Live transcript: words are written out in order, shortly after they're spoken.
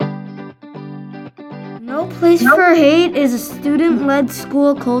No Place for Hate is a student-led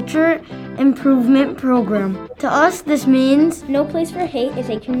school culture improvement program. To us, this means No Place for Hate is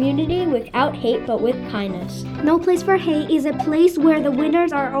a community without hate but with kindness. No Place for Hate is a place where the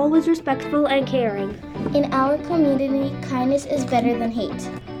winners are always respectful and caring. In our community, kindness is better than hate.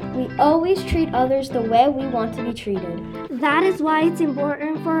 We always treat others the way we want to be treated. That is why it's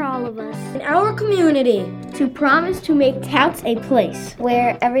important for all of us in our community to promise to make TAOTS a place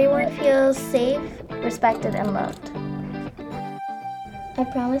where everyone feels safe, respected, and loved. I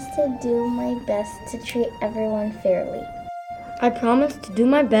promise to do my best to treat everyone fairly. I promise to do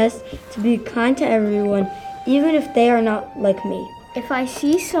my best to be kind to everyone, even if they are not like me. If I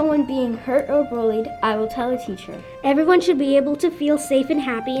see someone being hurt or bullied, I will tell a teacher. Everyone should be able to feel safe and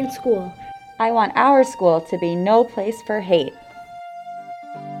happy in school. I want our school to be no place for hate.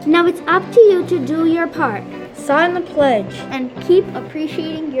 Now it's up to you to do your part. Sign the pledge and keep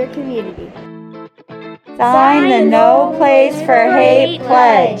appreciating your community. Sign the No Place for Hate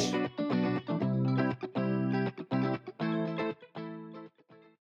pledge.